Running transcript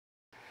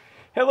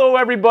Hello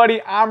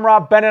everybody, I'm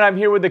Rob Bennett. I'm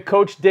here with the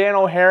coach Dan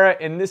O'Hara,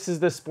 and this is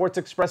the Sports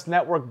Express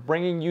Network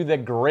bringing you the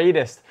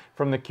greatest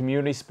from the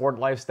community sport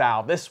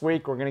lifestyle. This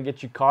week we're going to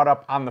get you caught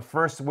up on the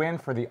first win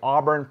for the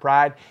Auburn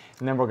Pride,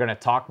 and then we're going to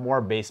talk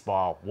more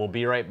baseball. We'll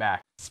be right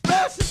back.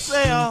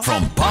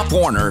 From Pop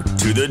Warner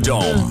to the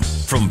Dome,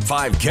 from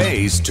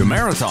 5Ks to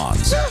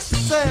marathons,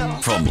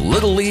 from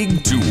Little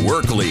League to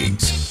work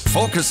leagues,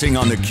 focusing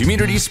on the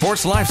community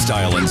sports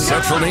lifestyle in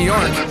Central New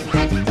York.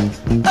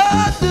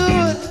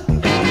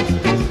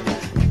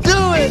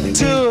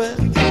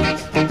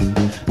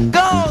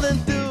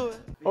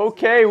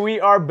 Okay, we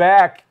are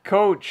back.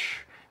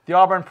 Coach, the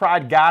Auburn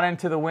Pride got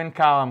into the win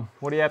column.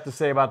 What do you have to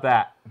say about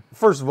that?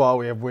 First of all,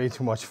 we have way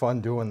too much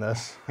fun doing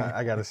this.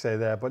 I got to say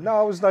that. But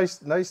no, it was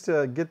nice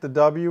to get the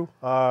W.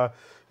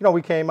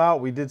 We came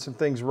out, we did some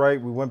things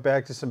right. We went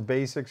back to some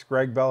basics.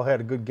 Greg Bell had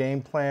a good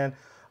game plan.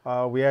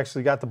 We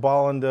actually got the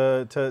ball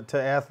into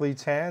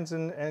athletes' hands,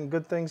 and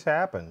good things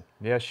happened.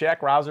 Yeah,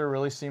 Shaq Rouser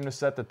really seemed to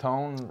set the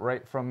tone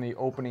right from the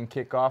opening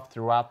kickoff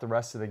throughout the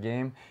rest of the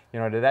game.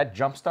 Did that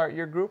jumpstart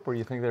your group, or do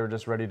you think they were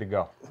just ready to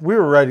go? We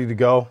were ready to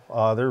go.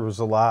 There was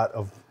a lot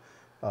of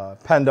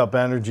pent-up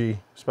energy,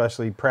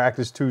 especially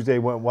practice Tuesday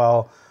went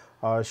well.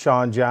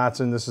 Sean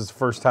Johnson, this is the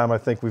first time I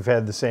think we've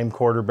had the same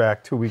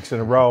quarterback 2 weeks in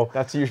a row.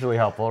 That's usually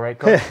helpful, right,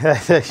 Coach?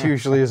 That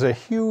usually is a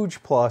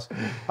huge plus.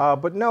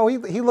 But no,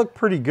 he looked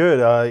pretty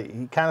good.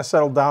 He kind of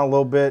settled down a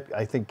little bit.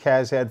 I think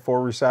Kaz had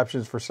 4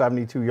 receptions for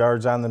 72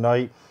 yards on the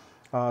night.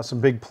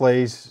 Some big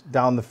plays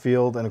down the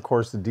field. And, of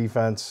course, the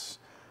defense,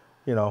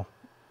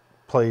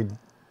 played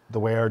the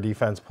way our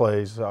defense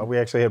plays. We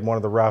actually had one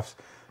of the refs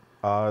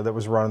that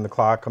was running the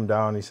clock come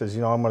down. He says,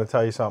 I'm going to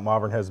tell you something.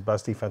 Auburn has the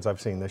best defense I've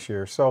seen this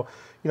year. So,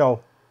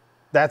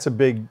 that's a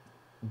big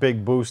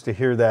boost to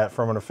hear that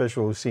from an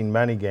official who's seen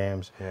many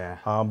games. Yeah.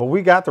 But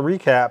we got the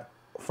recap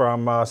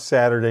from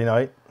Saturday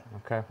night.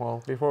 Okay,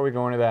 well, before we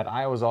go into that,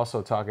 I was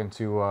also talking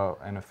to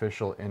an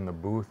official in the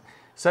booth.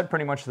 Said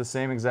pretty much the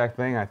same exact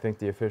thing. I think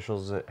the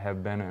officials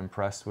have been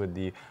impressed with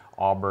the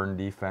Auburn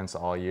defense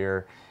all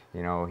year.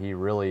 He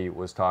really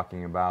was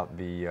talking about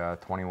the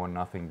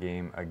 21-0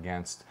 game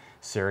against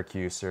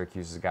Syracuse.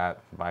 Syracuse has got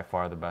by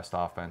far the best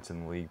offense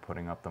in the league,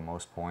 putting up the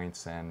most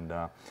points, and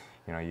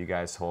you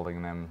guys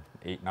holding them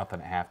 8-0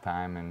 at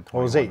halftime and 21-0.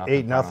 Well, it was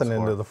 8-0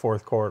 into the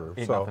fourth quarter.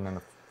 8-0 in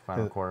the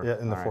final quarter. Yeah,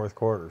 in the fourth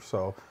quarter.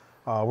 So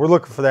we're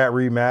looking for that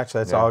rematch.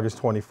 That's August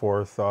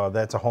 24th.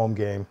 That's a home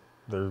game.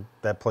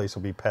 That place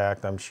will be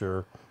packed, I'm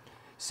sure.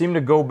 Seem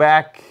to go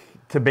back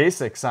to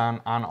basics on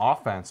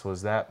offense.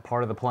 Was that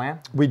part of the plan?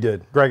 We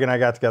did. Greg and I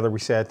got together. We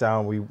sat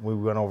down. We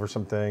went over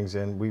some things,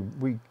 and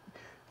we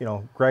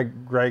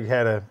Greg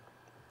had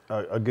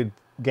a good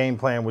game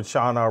plan with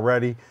Sean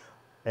already,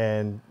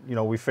 and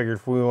we figured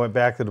if we went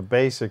back to the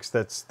basics,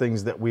 that's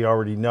things that we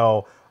already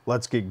know.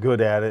 Let's get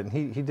good at it, and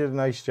he did a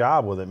nice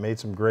job with it. Made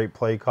some great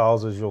play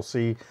calls, as you'll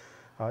see.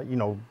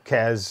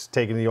 Kaz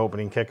taking the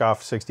opening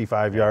kickoff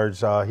 65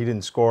 yards. He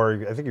didn't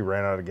score. I think he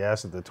ran out of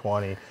gas at the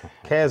 20.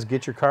 Kaz,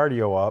 get your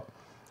cardio up.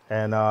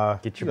 And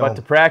get your butt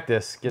to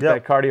practice. Get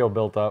that cardio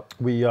built up.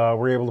 We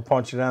were able to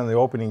punch it on the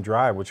opening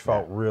drive, which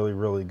felt really,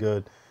 really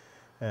good.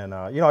 And,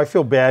 I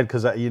feel bad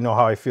because you know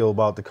how I feel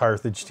about the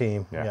Carthage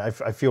team. Yeah.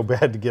 I feel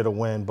bad to get a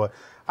win, but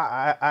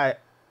I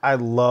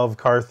love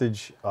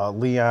Carthage.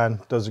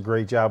 Leon does a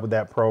great job with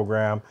that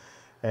program.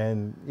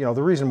 And,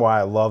 the reason why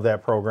I love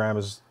that program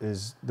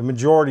is the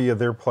majority of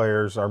their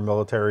players are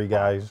military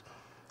guys.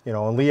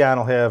 And Leon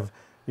will have,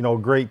 a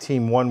great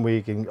team one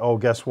week, and,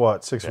 guess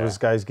what? 6 of his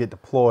guys get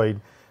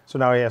deployed. So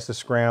now he has to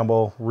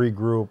scramble,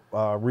 regroup,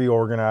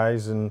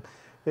 reorganize, and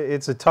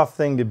it's a tough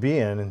thing to be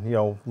in.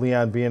 And,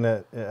 Leon being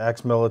an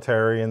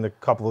ex-military and a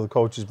couple of the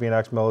coaches being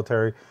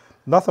ex-military,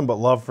 nothing but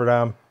love for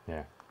them.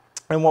 Yeah.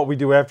 And what we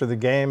do after the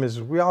game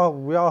is we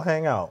all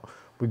hang out.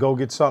 We go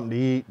get something to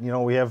eat.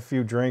 We have a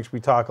few drinks. We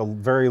talk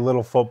very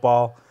little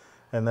football,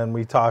 and then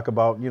we talk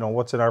about,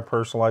 what's in our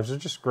personal lives. They're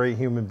just great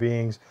human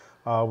beings.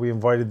 We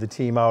invited the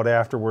team out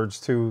afterwards,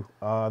 too.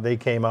 They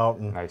came out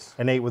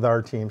and ate with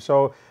our team.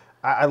 So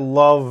I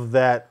love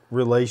that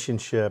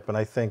relationship, and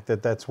I think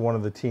that's one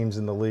of the teams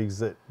in the leagues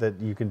that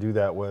you can do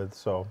that with.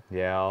 So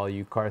yeah, all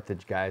you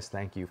Carthage guys,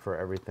 thank you for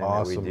everything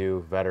that we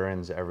do.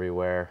 Veterans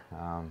everywhere,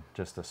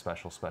 just a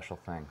special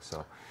thing.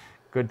 So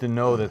good to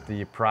know that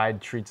the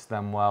Pride treats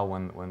them well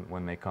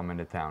when they come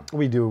into town.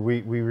 We do.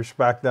 We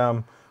respect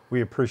them.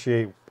 We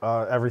appreciate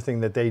everything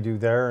that they do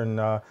there,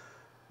 and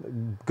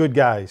good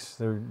guys.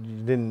 You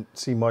didn't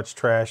see much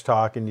trash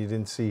talking. You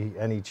didn't see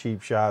any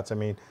cheap shots. I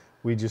mean,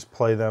 we just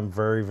play them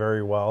very,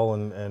 very well,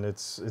 and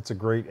it's a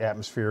great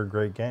atmosphere,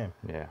 great game.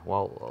 Yeah,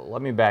 well,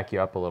 let me back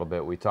you up a little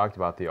bit. We talked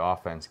about the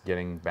offense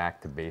getting back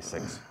to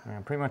basics.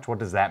 Pretty much what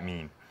does that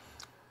mean?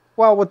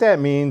 Well, what that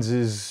means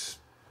is,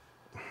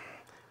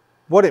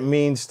 what it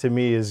means to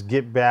me is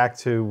get back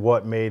to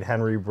what made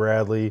Henry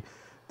Bradley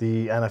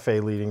the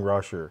NFA leading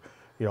rusher.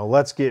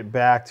 Let's get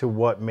back to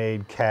what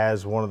made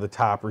Kaz one of the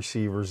top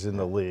receivers in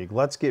the league.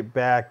 Let's get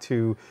back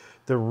to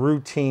the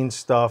routine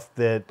stuff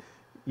that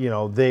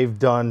they've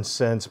done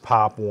since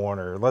Pop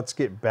Warner. Let's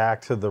get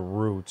back to the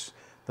roots,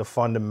 the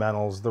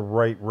fundamentals, the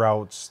right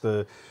routes,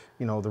 the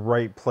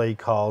right play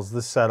calls,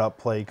 the setup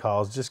play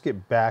calls. Just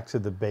get back to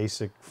the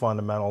basic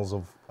fundamentals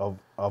of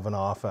an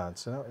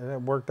offense, and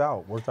it worked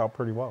out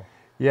pretty well.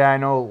 Yeah, I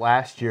know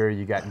last year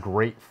you got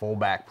great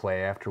fullback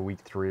play after week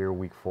 3 or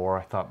week 4.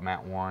 I thought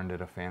Matt Warren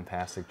did a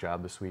fantastic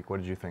job this week.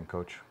 What did you think,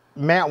 Coach?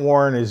 Matt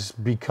Warren is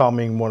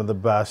becoming one of the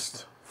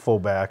best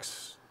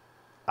fullbacks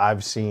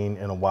I've seen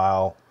in a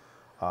while.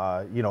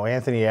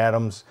 Anthony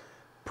Adams,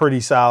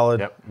 pretty solid.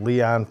 Yep.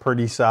 Leon,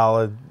 pretty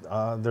solid.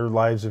 Their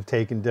lives have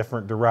taken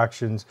different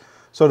directions.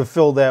 So to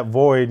fill that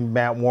void,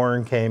 Matt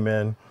Warren came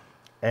in,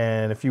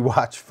 and if you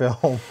watch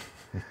film,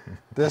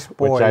 this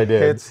boy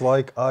hits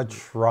like a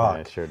truck.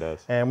 Yeah, it sure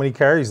does. And when he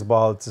carries the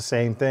ball, it's the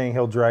same thing.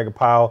 He'll drag a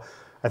pile.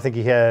 I think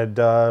he had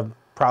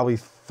probably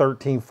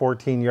 13,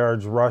 14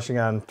 yards rushing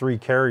on 3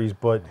 carries,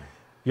 but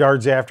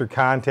yards after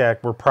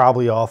contact were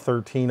probably all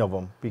 13 of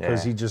them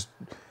because he just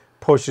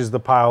pushes the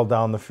pile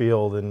down the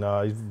field, and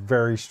he's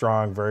very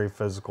strong, very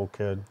physical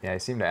kid. Yeah, he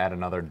seemed to add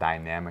another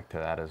dynamic to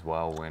that as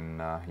well when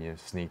you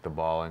sneak the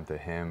ball into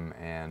him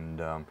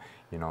and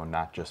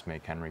not just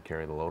make Henry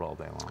carry the load all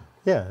day long.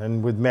 Yeah,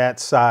 and with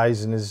Matt's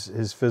size and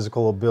his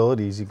physical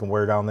abilities, he can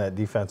wear down that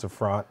defensive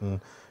front,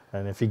 and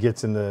if he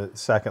gets in the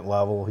second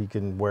level, he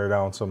can wear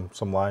down some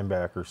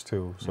linebackers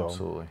too. So.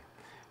 Absolutely.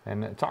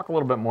 And talk a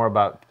little bit more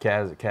about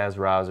Kaz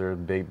Rouser,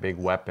 big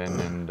weapon,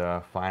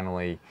 and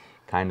finally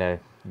kind of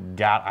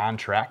got on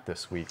track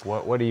this week.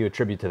 What do you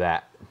attribute to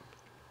that?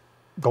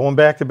 Going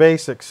back to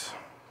basics.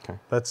 Okay.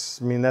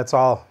 That's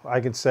all I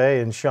can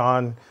say. And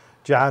Sean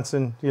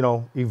Johnson,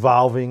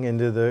 evolving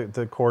into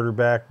the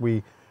quarterback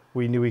we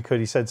knew he could.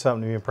 He said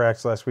something to me in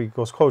practice last week. He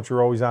goes, "Coach,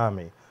 you're always on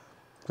me,"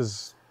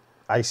 because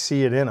I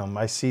see it in him.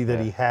 I see that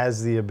he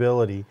has the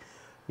ability.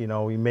 He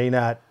may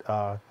not,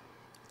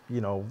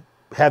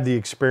 have the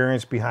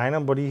experience behind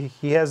him, but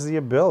he has the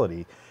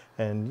ability.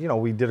 And,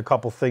 we did a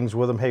couple things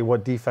with him. Hey,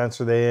 what defense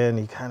are they in?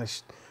 He kind of,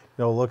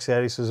 looks at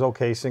it. He says,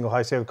 okay, single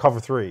high safety, cover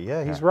 3.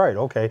 Yeah, he's right.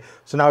 Okay.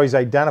 So now he's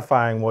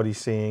identifying what he's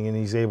seeing, and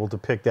he's able to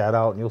pick that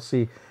out. And you'll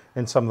see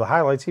in some of the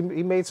highlights, he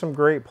made some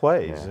great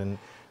plays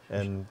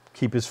and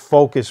keep his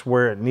focus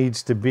where it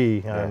needs to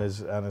be on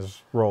his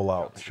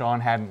rollout. Sean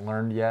hadn't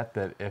learned yet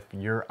that if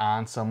you're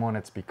on someone,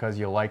 it's because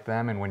you like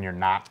them, and when you're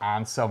not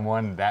on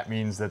someone, that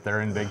means that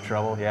they're in big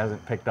trouble. He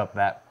hasn't picked up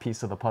that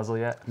piece of the puzzle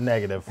yet.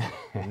 Negative.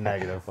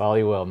 Well,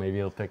 he will. Maybe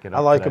he'll pick it up.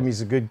 I like today. him.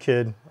 He's a good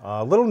kid.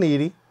 A little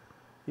needy.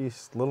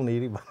 He's a little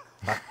needy, but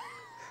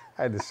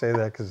I had to say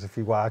that because if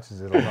he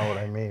watches it, he'll know what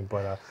I mean.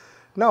 But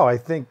no, I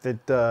think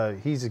that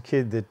he's a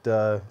kid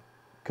that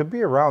could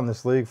be around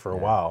this league for a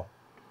while.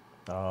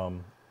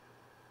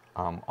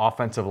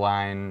 Offensive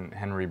line,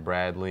 Henry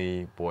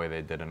Bradley, boy,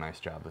 they did a nice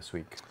job this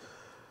week.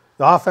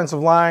 The offensive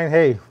line,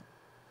 hey,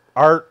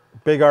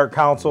 Big Art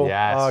Council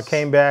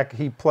came back.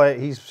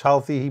 He's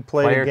healthy. He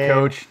played a game. Player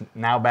coach,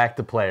 now back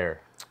to player.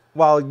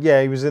 Well,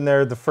 yeah, he was in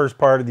there the first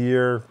part of the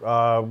year.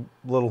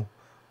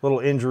 Little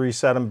injury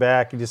set him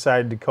back. He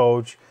decided to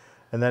coach,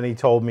 and then he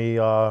told me,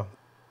 2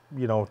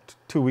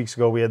 weeks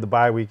ago we had the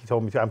bye week. He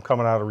told me I'm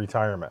coming out of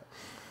retirement.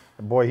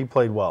 And boy, he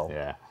played well.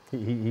 Yeah,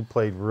 he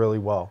played really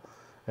well.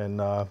 And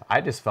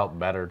I just felt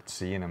better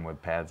seeing him with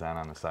pads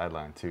on the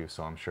sideline too.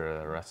 So I'm sure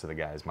the rest of the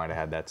guys might have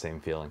had that same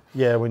feeling.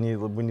 Yeah, when you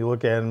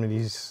look at him and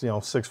he's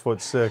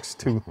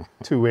 6'6",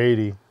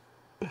 280,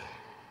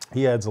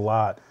 he adds a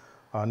lot.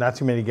 Not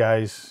too many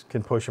guys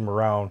can push him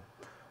around.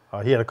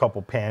 He had a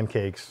couple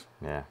pancakes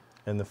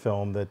in the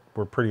film that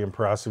were pretty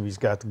impressive. He's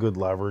got the good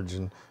leverage,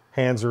 and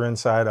hands are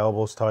inside,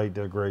 elbows tight.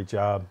 Did a great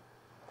job.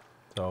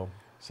 So.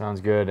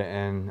 Sounds good.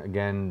 And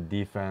again,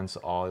 defense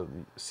all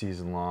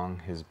season long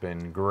has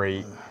been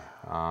great.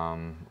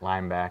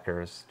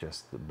 Linebackers,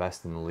 just the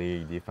best in the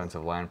league.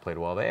 Defensive line played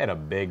well. They had a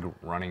big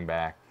running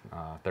back,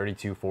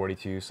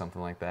 32-42,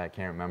 something like that. I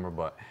can't remember,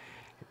 but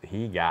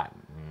he got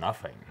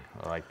nothing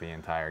like the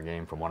entire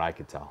game from what I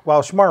could tell.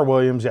 Well, Shamar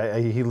Williams,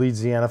 he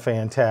leads the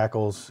NFA in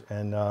tackles,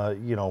 and,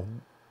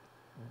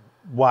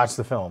 watch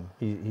the film.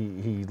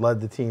 He led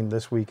the team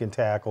this week in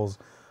tackles.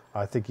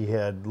 I think he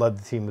led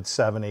the team with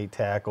 7-8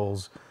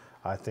 tackles.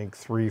 I think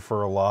 3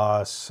 for a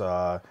loss.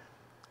 And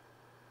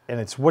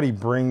it's what he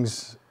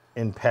brings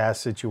in pass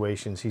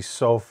situations. He's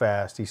so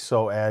fast. He's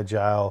so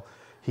agile.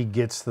 He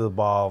gets to the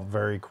ball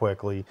very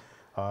quickly.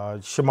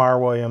 Shamar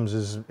Williams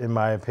is, in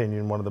my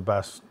opinion, one of the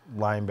best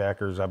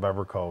linebackers I've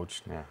ever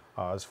coached.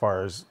 As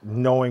far as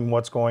knowing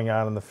what's going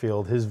on in the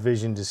field, his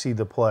vision to see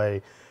the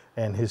play,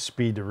 and his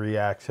speed to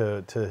react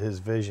to his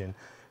vision.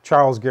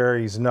 Charles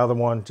Gary's another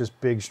one, just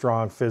big,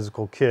 strong,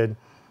 physical kid.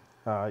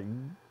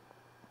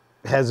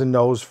 Has a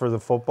nose for the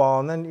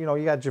football. And then, you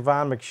got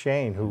Javon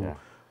McShane,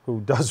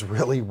 who does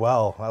really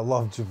well. I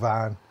love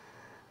Javon.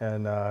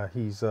 And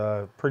he's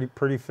a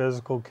pretty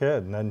physical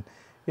kid. And then,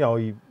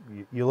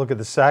 you look at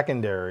the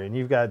secondary, and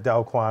you've got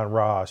Delquan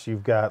Ross,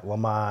 you've got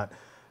Lamont,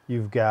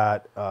 you've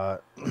got,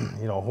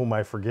 who am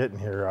I forgetting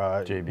here?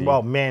 JB.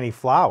 Well, Manny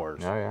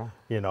Flowers. Oh, yeah.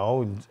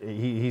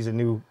 He's a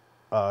new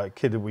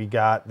kid that we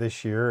got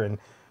this year, and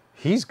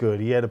he's good.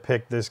 He had a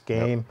pick this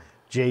game.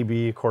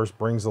 JB, of course,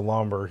 brings the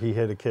lumber. He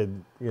hit a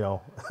kid, you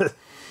know.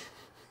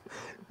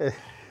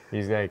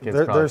 These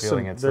kids probably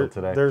feeling it still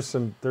today. There's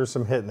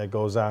some hitting that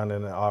goes on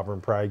in an Auburn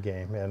Pride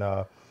game,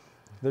 and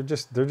they're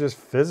just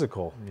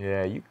physical.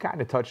 Yeah, you kind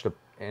of touched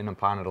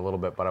upon it a little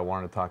bit, but I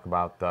wanted to talk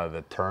about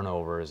the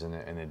turnovers and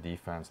the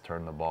defense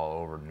turning the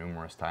ball over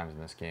numerous times in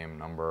this game,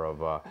 number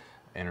of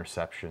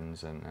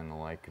interceptions and the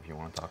like, if you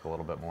want to talk a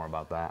little bit more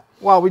about that.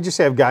 Well, we just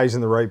have guys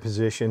in the right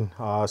position.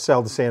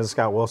 Sal DeSantis and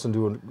Scott Wilson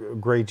doing a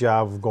great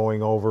job of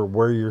going over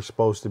where you're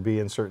supposed to be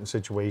in certain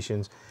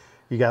situations.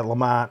 You got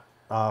Lamont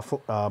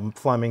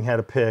Fleming had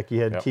a pick.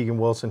 You had Keegan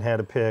Wilson had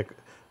a pick.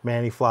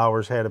 Manny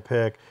Flowers had a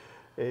pick.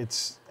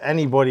 It's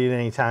anybody at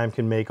any time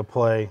can make a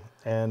play.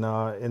 And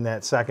in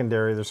that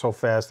secondary, they're so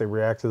fast, they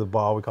react to the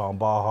ball. We call them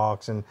ball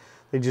hawks, and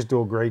they just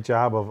do a great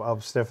job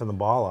of sniffing the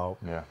ball out.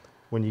 Yeah.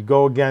 When you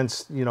go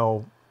against, you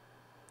know,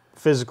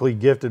 physically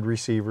gifted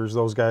receivers,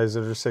 those guys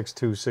that are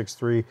 6'2",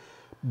 6'3",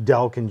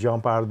 Dell can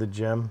jump out of the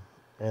gym,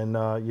 and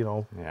you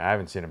know. Yeah, I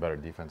haven't seen a better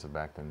defensive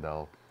back than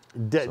Dell.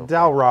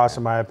 Dell Ross,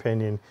 in my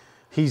opinion,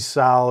 he's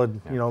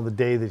solid. You know, the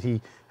day that he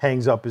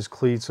hangs up his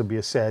cleats will be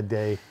a sad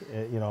day.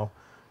 You know,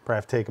 probably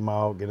have to take him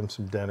out, get him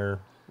some dinner.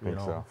 You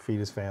know, feed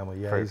his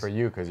family. Yeah, for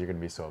you, because you're going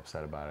to be so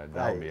upset about it.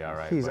 That'll be all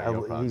right. He's be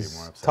more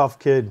upset. Tough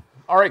kid.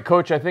 All right,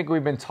 Coach, I think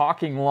we've been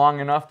talking long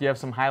enough. Do you have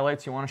some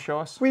highlights you want to show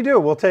us? We do.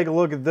 We'll take a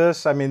look at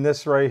this. I mean,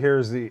 this right here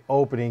is the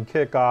opening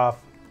kickoff.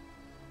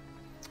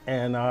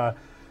 And,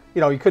 you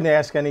know, you couldn't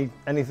ask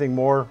anything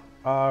more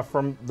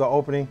from the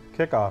opening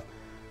kickoff.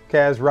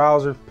 Kaz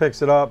Rouser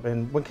picks it up,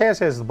 and when Kaz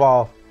has the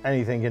ball,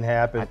 anything can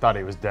happen. I thought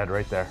he was dead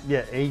right there.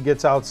 Yeah, he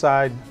gets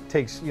outside,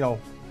 takes, you know,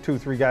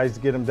 2-3 guys to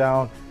get him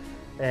down.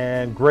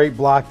 And great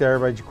block there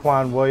by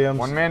Jaquan Williams.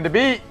 One man to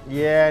beat.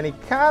 Yeah, and he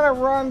kind of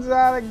runs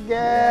out of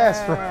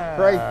gas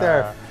right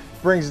there.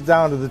 Brings it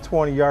down to the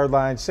 20-yard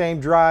line. Same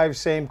drive,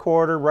 same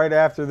quarter. Right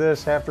after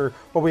this, after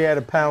what we had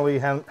a penalty,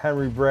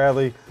 Henry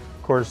Bradley,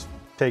 of course,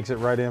 takes it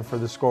right in for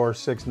the score,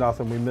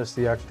 6-0. We missed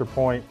the extra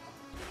point.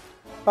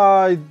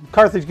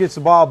 Carthage gets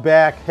the ball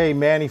back. Hey,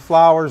 Manny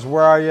Flowers,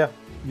 where are you?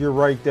 You're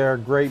right there.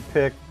 Great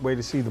pick. Way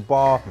to see the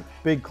ball.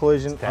 Big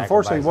collision.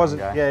 Unfortunately,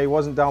 he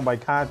wasn't down by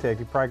contact.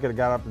 He probably could have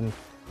got up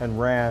and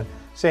ran.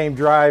 Same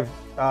drive,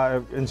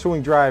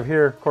 ensuing drive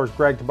here. Of course,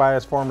 Greg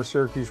Tobias, former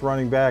Syracuse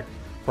running back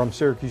from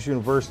Syracuse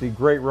University.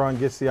 Great run,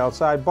 gets the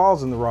outside.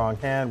 Ball's in the wrong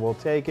hand. We'll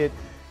take it.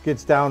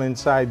 Gets down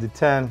inside the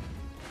 10.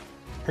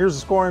 Here's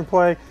the scoring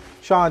play.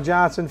 Sean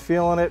Johnson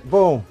feeling it.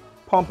 Boom.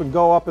 Pump and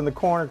go up in the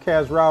corner.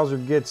 Kaz Rouser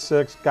gets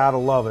 6. Gotta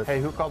love it. Hey,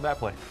 who called that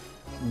play?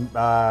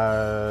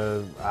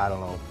 I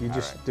don't know.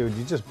 Dude,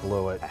 you just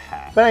blew it.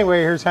 But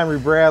anyway, here's Henry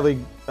Bradley,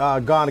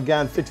 gone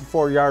again,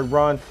 54-yard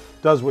run.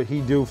 Does what he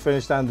do,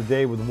 finished on the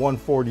day with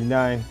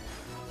 149.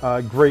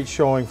 Great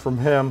showing from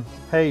him.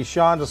 Hey,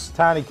 Sean to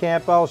Sultani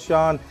Campbell.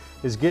 Sean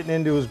is getting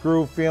into his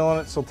groove, feeling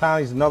it.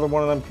 Sultani's another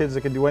one of them kids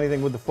that can do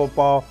anything with the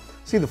football.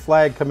 See the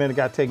flag come in, it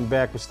got taken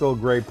back, but still a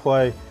great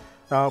play.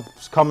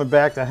 Coming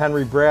back to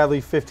Henry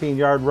Bradley,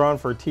 15-yard run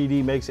for a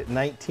TD, makes it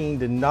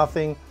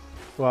 19-0.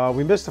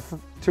 We missed the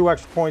 2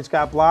 extra points,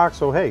 got blocked,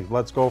 so hey,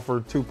 let's go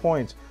for 2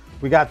 points.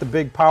 We got the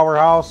big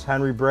powerhouse.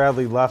 Henry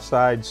Bradley, left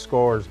side,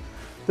 scores.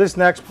 This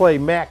next play,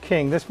 Matt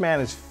King. This man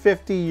is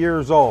 50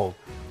 years old,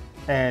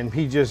 and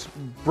he just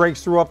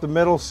breaks through up the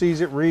middle,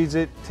 sees it, reads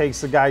it, takes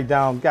the guy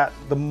down. Got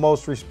the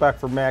most respect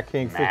for Matt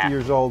King, 50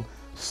 years old,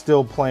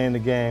 still playing the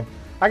game.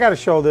 I got to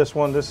show this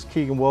one. This is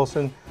Keegan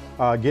Wilson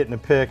getting a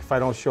pick. If I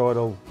don't show it,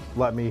 it'll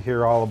let me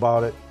hear all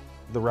about it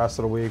the rest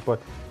of the week.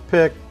 But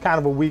pick, kind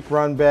of a weak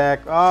run back,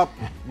 up,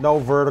 no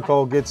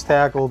vertical, gets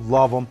tackled,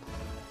 love him.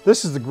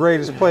 This is the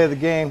greatest play of the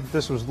game.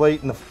 This was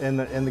late in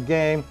the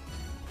game.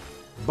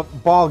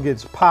 Ball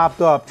gets popped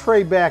up.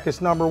 Trey Backus,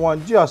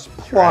 #1, just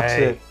plucks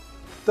it.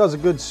 Does a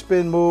good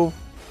spin move.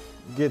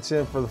 Gets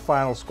in for the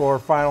final score.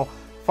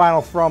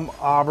 Final from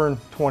Auburn,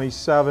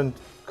 27,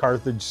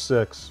 Carthage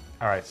 6.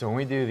 All right, so when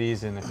we do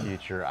these in the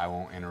future, I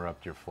won't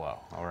interrupt your flow,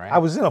 all right? I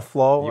was in a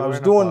flow. I was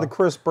doing the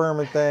Chris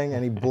Berman thing,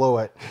 and he blew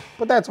it.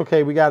 But that's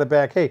okay. We got it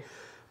back. Hey,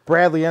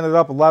 Bradley ended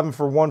up 11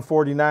 for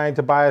 149.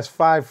 Tobias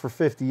 5 for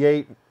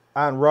 58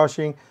 on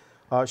rushing.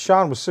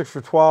 Sean was 6 for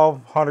 12,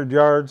 100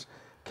 yards.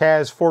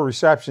 Kaz, 4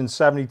 receptions,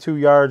 72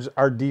 yards.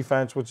 Our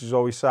defense, which is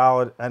always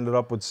solid, ended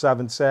up with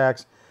 7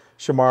 sacks.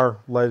 Shamar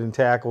led in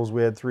tackles.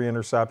 We had 3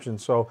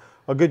 interceptions. So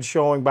a good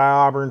showing by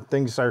Auburn.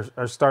 Things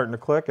are starting to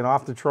click, and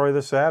off to Troy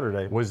this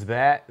Saturday. Was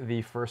that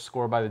the first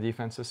score by the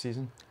defense this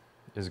season?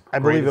 I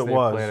believe it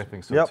was. Played, I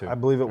think so too. I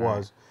believe it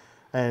was.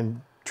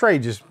 And Trey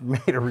just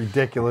made a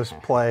ridiculous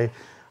play.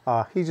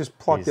 He just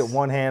plucked it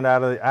one hand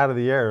out of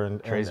the air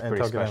and Trey's and a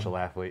pretty took special it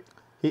in. athlete.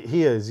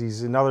 He is.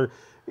 He's another.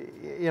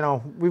 You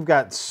know, we've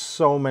got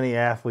so many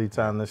athletes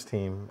on this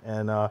team,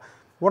 and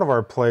one of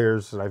our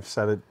players, I've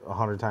said it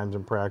 100 times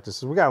in practice,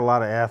 is we got a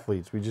lot of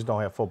athletes. We just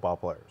don't have football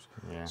players.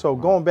 Yeah, so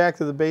going back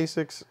to the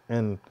basics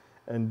and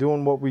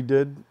doing what we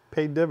did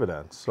paid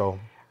dividends. So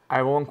I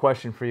have one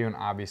question for you, and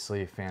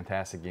obviously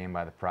fantastic game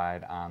by the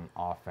Pride on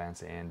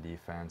offense and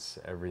defense.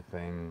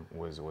 Everything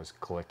was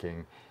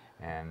clicking.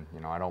 And, you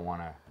know, I don't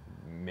want to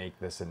make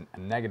this a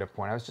negative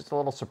point. I was just a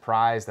little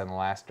surprised on the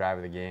last drive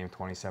of the game,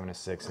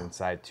 27-6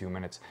 inside 2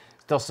 minutes.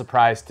 Still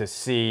surprised to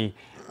see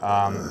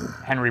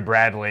Henry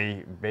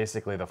Bradley,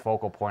 basically the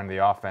focal point of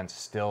the offense,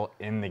 still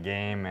in the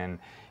game and,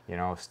 you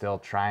know, still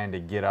trying to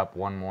get up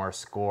one more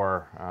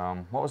score.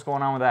 What was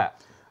going on with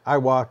that? I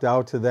walked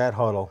out to that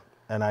huddle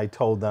and I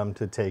told them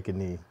to take a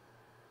knee.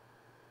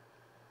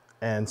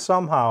 And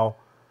somehow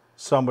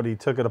somebody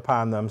took it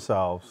upon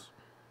themselves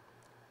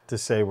to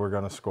say we're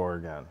going to score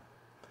again.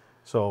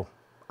 So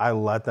I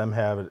let them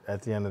have it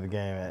at the end of the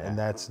game, and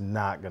that's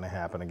not going to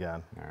happen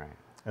again. All right.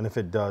 And if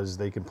it does,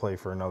 they can play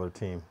for another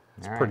team.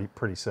 It's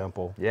pretty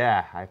simple.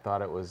 Yeah, I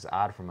thought it was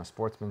odd from a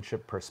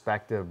sportsmanship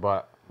perspective,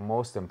 but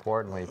most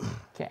importantly, you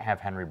can't have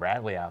Henry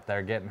Bradley out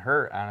there getting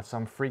hurt on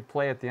some freak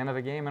play at the end of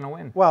the game and a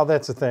win. Well,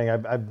 that's the thing.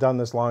 I've done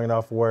this long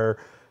enough where,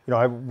 you know,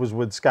 I was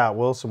with Scott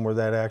Wilson where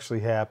that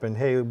actually happened.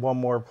 Hey, one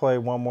more play.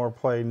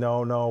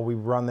 No, we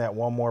run that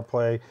one more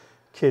play.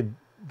 Kid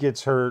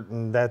gets hurt,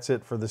 and that's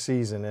it for the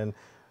season. And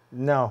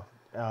no,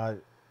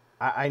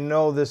 I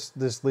know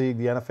this league,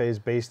 the NFA, is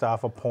based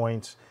off of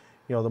points.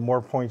 You know, the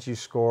more points you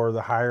score,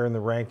 the higher in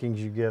the rankings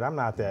you get. I'm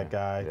not that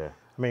guy. Yeah.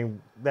 I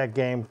mean, that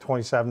game,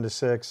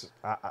 27-6,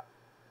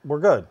 we're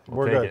good. We'll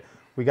we're take good. it.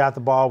 We got the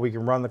ball. We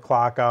can run the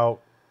clock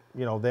out.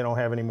 You know, they don't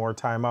have any more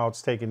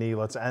timeouts. Take a knee.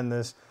 Let's end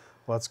this.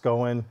 Let's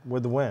go in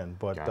with the win.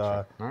 But,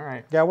 Gotcha. All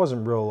right. yeah, I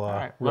wasn't real, All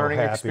right. real Learning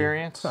happy.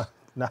 experience?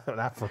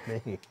 Not for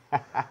me.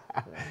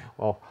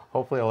 Well,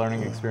 hopefully a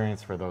learning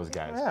experience for those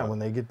guys. Yeah, but when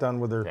they get done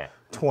with their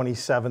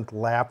 27th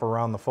lap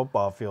around the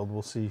football field,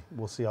 we'll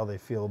see how they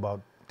feel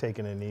about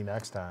taking a knee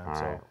next time. All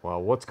So, right.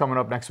 Well, what's coming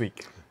up next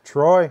week?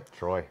 Troy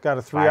got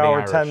a Fighting 3-hour,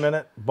 Irish.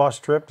 10-minute bus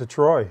trip to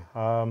Troy.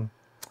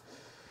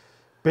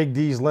 Big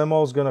D's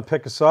limo is going to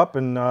pick us up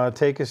and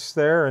take us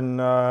there,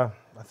 and I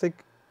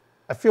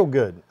feel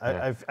good.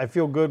 Yeah. I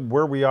feel good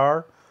where we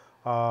are.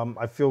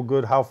 I feel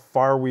good how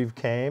far we've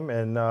came,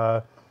 and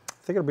I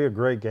think it'll be a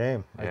great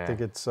game. Yeah. I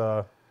think it's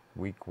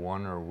Week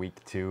 1 or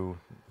week 2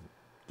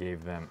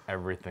 gave them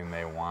everything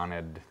they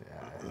wanted.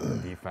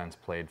 Defense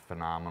played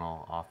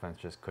phenomenal. Offense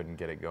just couldn't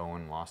get it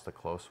going. Lost a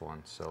close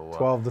one. So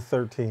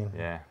 12-13.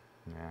 Yeah.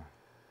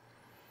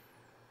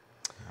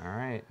 All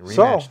right,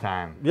 rematch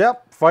time.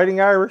 Yep,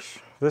 Fighting Irish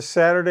this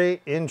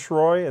Saturday in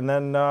Troy, and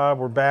then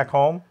we're back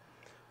home.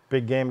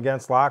 Big game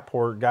against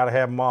Lockport. Got to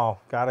have them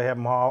all. Got to have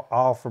them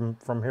all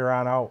from here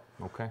on out.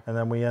 Okay. And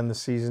then we end the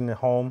season at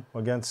home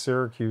against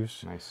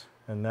Syracuse. Nice.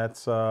 And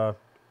that's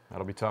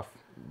That'll be tough.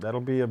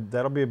 that'll be a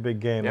big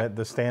game. Yep.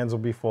 The stands will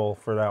be full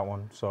for that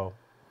one. So.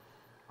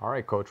 All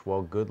right, Coach.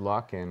 Well, good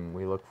luck, and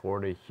we look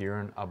forward to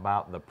hearing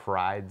about the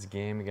Pride's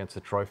game against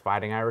the Troy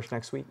Fighting Irish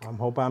next week. I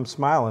hope I'm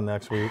smiling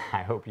next week.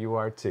 I hope you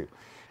are too.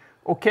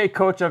 Okay,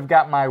 Coach, I've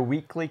got my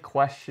weekly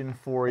question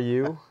for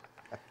you.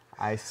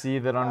 I see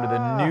that under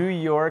the New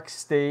York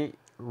State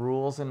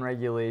rules and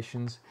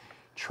regulations,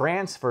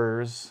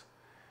 transfer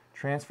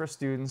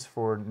students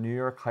for New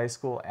York high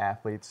school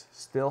athletes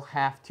still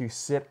have to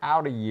sit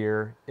out a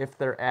year if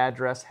their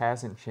address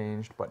hasn't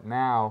changed, but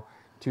now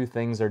 2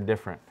 things are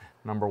different.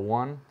 Number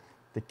 1,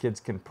 the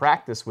kids can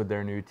practice with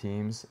their new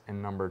teams,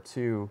 and number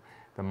 2,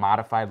 the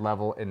modified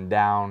level and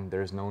down,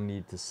 there's no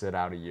need to sit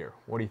out a year.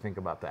 What do you think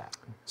about that?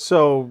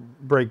 So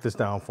break this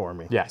down for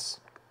me.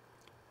 Yes.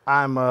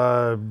 I'm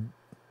a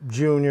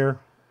junior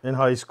in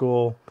high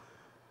school.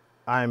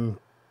 I'm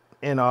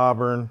in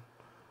Auburn.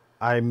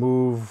 I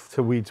move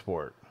to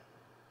Weedsport.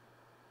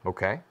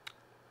 Okay.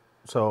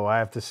 So I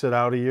have to sit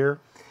out a year?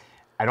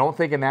 I don't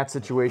think in that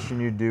situation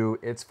you do.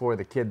 It's for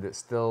the kid that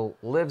still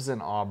lives in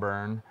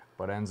Auburn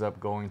but ends up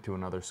going to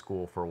another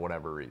school for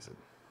whatever reason.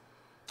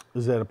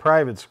 Is that a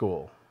private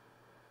school?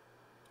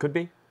 Could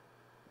be.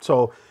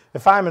 So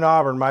if I'm in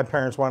Auburn, my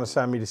parents want to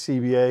send me to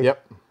CBA.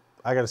 Yep.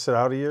 I got to sit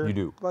out a year? You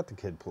do. Let the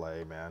kid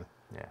play, man.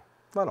 Yeah.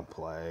 Let him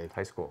play.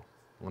 High school.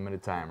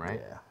 Limited time,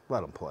 right? Yeah,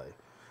 let him play.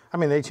 I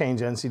mean, they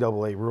change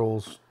NCAA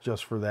rules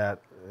just for that,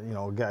 you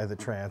know, a guy that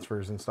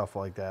transfers and stuff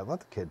like that. Let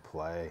the kid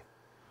play.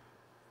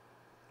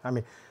 I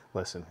mean,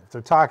 listen, if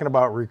they're talking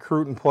about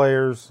recruiting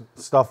players,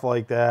 stuff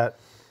like that,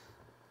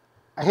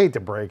 I hate to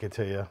break it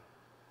to you.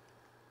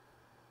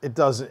 It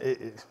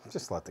doesn't.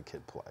 Just let the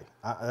kid play.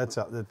 That's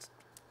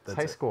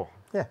High school.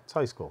 Yeah, it's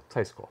high school. It's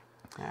high school.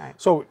 All right.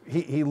 So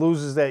he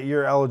loses that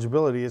year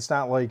eligibility. It's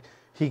not like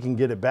he can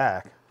get it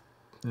back.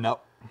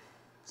 Nope.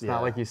 It's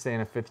not like you stay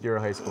in a 5th year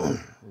of high school.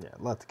 Yeah,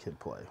 let the kid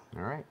play.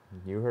 All right.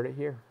 You heard it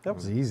here. That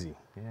was easy.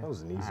 Yeah. That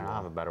was an easy I'll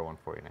have a one. better one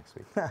for you next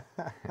week.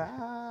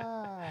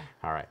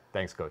 All right.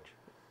 Thanks, Coach.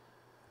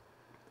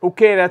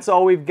 Okay, that's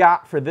all we've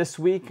got for this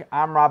week.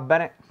 I'm Rob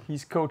Bennett.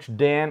 He's Coach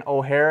Dan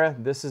O'Hara.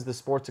 This is the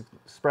Sports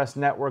Express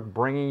Network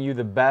bringing you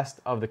the best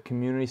of the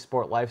community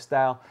sport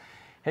lifestyle.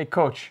 Hey,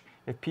 Coach,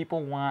 if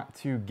people want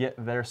to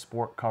get their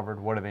sport covered,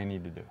 what do they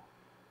need to do?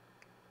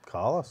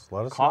 Call us.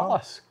 Let us know. Call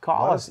us.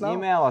 Call Let us. us know.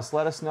 Email us.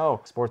 Let us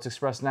know. Sports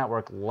Express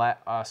Network, let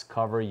us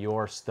cover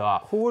your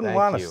stuff. Who wouldn't Thank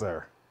want you. us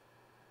there?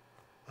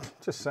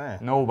 Just saying.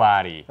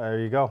 Nobody. There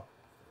you go.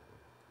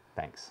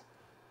 Thanks.